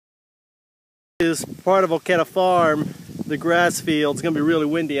Is part of Oketa Farm, the grass field. It's going to be really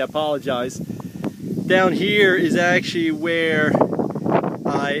windy, I apologize. Down here is actually where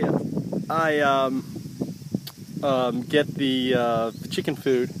I get the chicken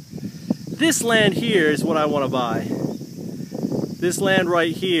food. This land here is what I want to buy. This land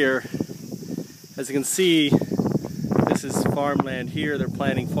right here, as you can see, this is farmland here. They're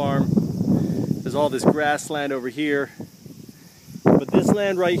planting farm. There's all this grassland over here. But this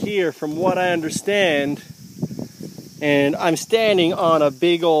land right here, from what I understand, and I'm standing on a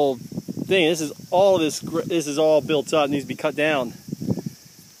big old thing. This is all built up, needs to be cut down.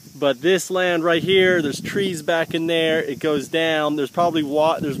 But this land right here, there's trees back in there. It goes down. There's probably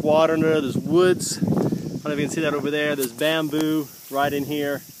there's water in there. There's woods. I don't know if you can see that over there. There's bamboo right in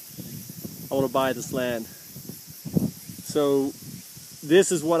here. I want to buy this land. So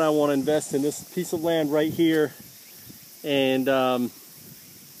this is what I want to invest in. This piece of land right here. And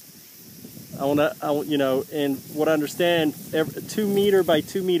you know, and what I understand, 2 meter by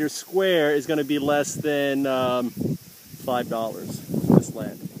 2 meter square is going to be less than $5 this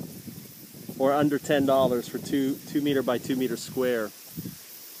land, or under $10 for 2 meter by 2 meter square.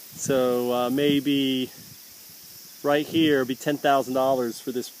 So maybe right here be $10,000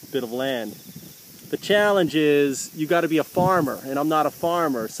 for this bit of land. The challenge is you got to be a farmer, and I'm not a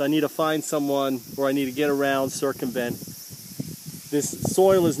farmer, so I need to find someone, or I need to get around, circumvent. This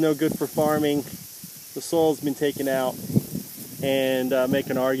soil is no good for farming. The soil's been taken out, and make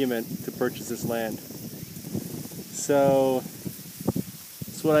an argument to purchase this land. So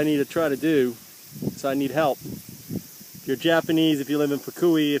that's what I need to try to do. So I need help. If you're Japanese, if you live in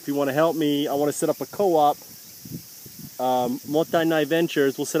Fukui, if you want to help me, I want to set up a co-op. Mottanai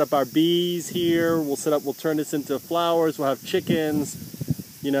Ventures. We'll set up our bees here. We'll turn this into flowers. We'll have chickens.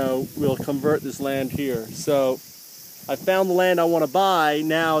 You know, we'll convert this land here. So I found the land I want to buy.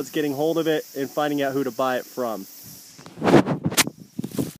 Now it's getting hold of it and finding out who to buy it from.